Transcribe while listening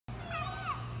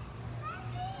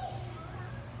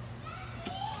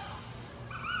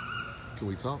Can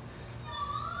we talk?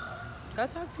 Go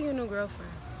talk to your new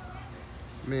girlfriend.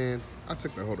 Man, I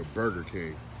took her to Burger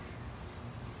King.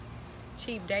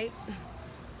 Cheap date.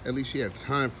 At least she had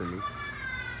time for me.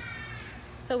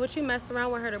 So would you mess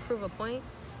around with her to prove a point?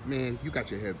 Man, you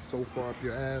got your head so far up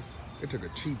your ass, it took a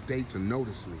cheap date to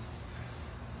notice me.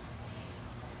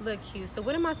 Look, Q, so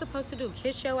what am I supposed to do?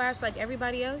 Kiss your ass like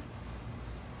everybody else?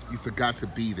 You forgot to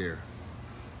be there.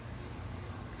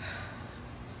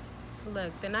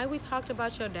 Look, the night we talked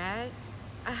about your dad,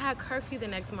 I had curfew the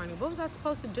next morning. What was I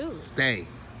supposed to do? Stay.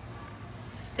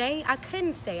 Stay? I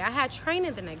couldn't stay. I had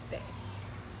training the next day.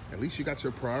 At least you got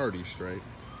your priorities straight.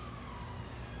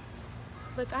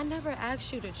 Look, I never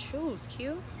asked you to choose,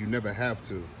 Q. You never have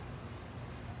to.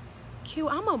 Q,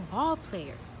 I'm a ball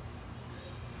player.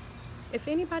 If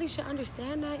anybody should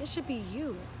understand that, it should be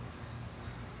you.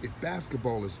 If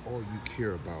basketball is all you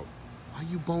care about, why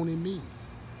you boning me?